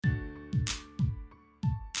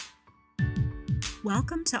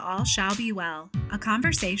Welcome to All Shall Be Well, a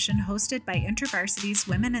conversation hosted by InterVarsity's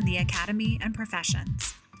Women in the Academy and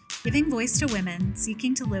Professions, giving voice to women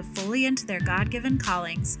seeking to live fully into their God-given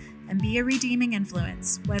callings and be a redeeming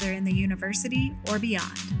influence, whether in the university or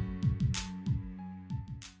beyond.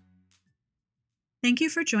 Thank you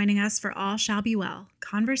for joining us for All Shall Be Well,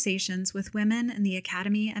 conversations with women in the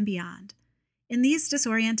Academy and beyond. In these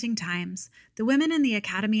disorienting times, the Women in the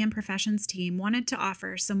Academy and Professions team wanted to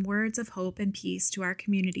offer some words of hope and peace to our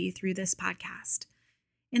community through this podcast.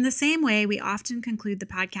 In the same way, we often conclude the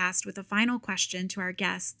podcast with a final question to our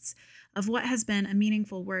guests of what has been a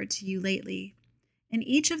meaningful word to you lately. In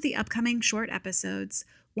each of the upcoming short episodes,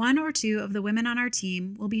 one or two of the women on our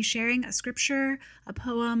team will be sharing a scripture, a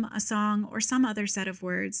poem, a song, or some other set of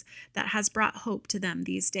words that has brought hope to them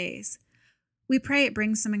these days. We pray it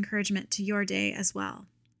brings some encouragement to your day as well.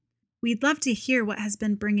 We'd love to hear what has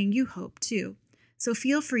been bringing you hope, too, so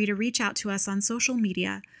feel free to reach out to us on social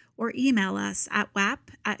media or email us at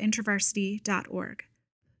wap@intervarsity.org.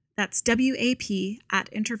 That's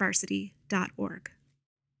WAP@intervarsity.org.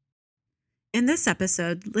 In this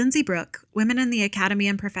episode, Lindsay Brooke, Women in the Academy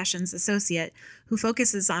and Professions Associate, who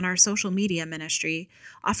focuses on our social media ministry,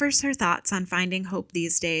 offers her thoughts on finding hope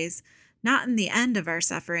these days, not in the end of our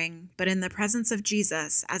suffering, but in the presence of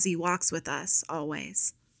Jesus as he walks with us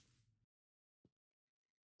always.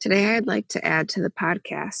 Today, I'd like to add to the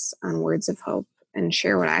podcast on words of hope and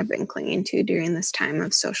share what I've been clinging to during this time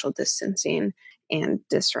of social distancing and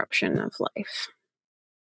disruption of life.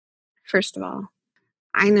 First of all,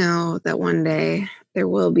 I know that one day there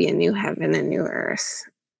will be a new heaven and new earth.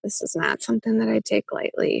 This is not something that I take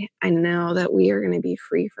lightly. I know that we are going to be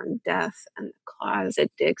free from death and the claws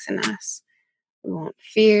it digs in us. We won't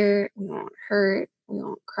fear, we won't hurt, we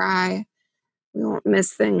won't cry, we won't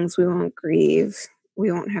miss things, we won't grieve,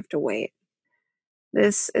 we won't have to wait.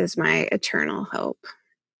 This is my eternal hope.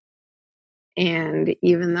 And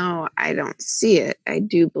even though I don't see it, I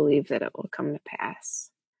do believe that it will come to pass.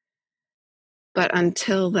 But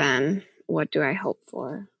until then, what do I hope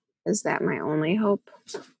for? Is that my only hope?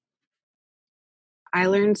 I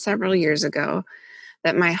learned several years ago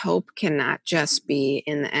that my hope cannot just be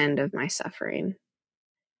in the end of my suffering.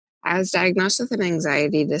 I was diagnosed with an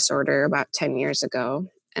anxiety disorder about 10 years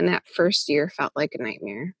ago, and that first year felt like a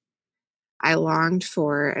nightmare. I longed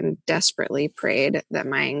for and desperately prayed that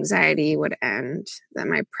my anxiety would end, that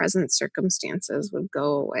my present circumstances would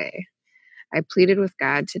go away. I pleaded with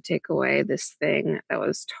God to take away this thing that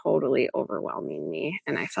was totally overwhelming me,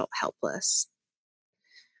 and I felt helpless.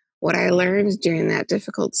 What I learned during that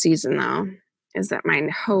difficult season, though, is that my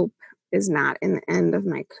hope is not in the end of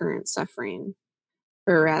my current suffering,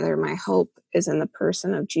 but rather my hope is in the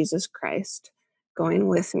person of Jesus Christ, going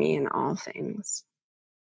with me in all things.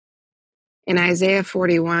 In Isaiah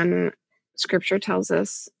 41, scripture tells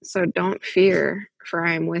us, "So don't fear, for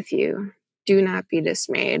I am with you. Do not be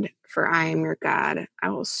dismayed, for I am your God. I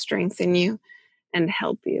will strengthen you and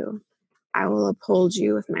help you. I will uphold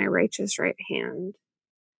you with my righteous right hand."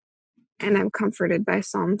 And I'm comforted by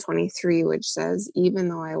Psalm 23, which says, "Even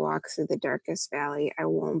though I walk through the darkest valley, I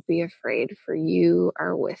won't be afraid, for you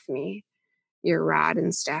are with me. Your rod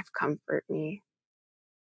and staff comfort me."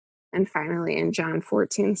 And finally, in John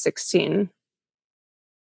 14:16,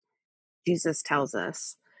 Jesus tells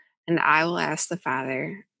us, "And I will ask the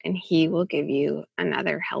Father, and he will give you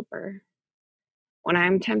another helper." When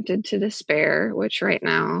I'm tempted to despair, which right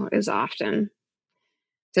now is often,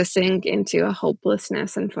 to sink into a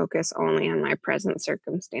hopelessness and focus only on my present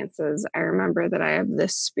circumstances, I remember that I have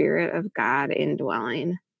this Spirit of God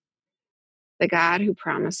indwelling. The God who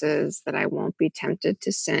promises that I won't be tempted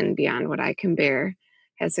to sin beyond what I can bear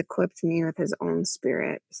has equipped me with his own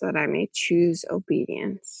Spirit so that I may choose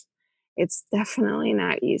obedience. It's definitely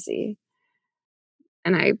not easy,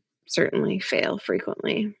 and I certainly fail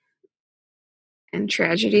frequently. And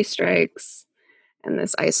tragedy strikes, and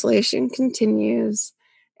this isolation continues,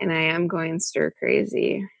 and I am going stir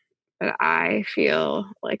crazy. But I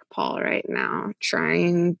feel like Paul right now,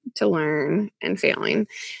 trying to learn and failing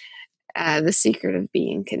the secret of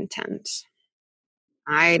being content.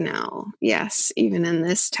 I know, yes, even in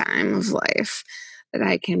this time of life, that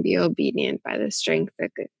I can be obedient by the strength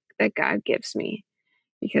that God gives me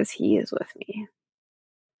because he is with me.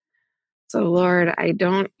 So, Lord, I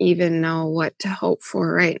don't even know what to hope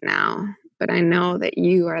for right now, but I know that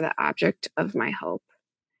you are the object of my hope.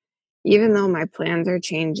 Even though my plans are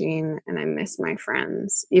changing and I miss my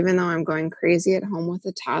friends, even though I'm going crazy at home with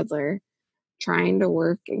a toddler, trying to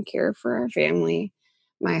work and care for our family,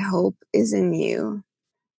 my hope is in you,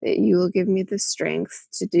 that you will give me the strength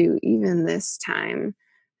to do even this time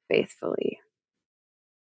faithfully.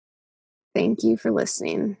 Thank you for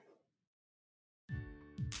listening.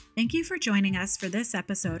 Thank you for joining us for this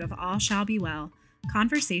episode of All Shall Be Well,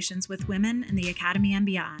 Conversations with Women in the Academy and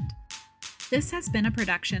Beyond. This has been a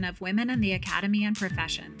production of Women in the Academy and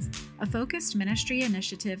Professions, a focused ministry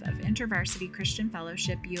initiative of InterVarsity Christian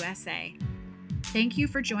Fellowship USA. Thank you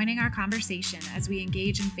for joining our conversation as we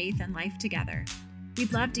engage in faith and life together.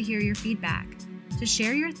 We'd love to hear your feedback. To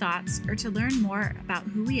share your thoughts or to learn more about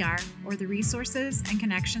who we are or the resources and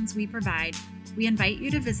connections we provide, we invite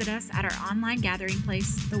you to visit us at our online gathering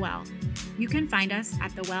place, The Well. You can find us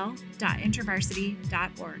at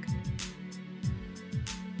thewell.intervarsity.org.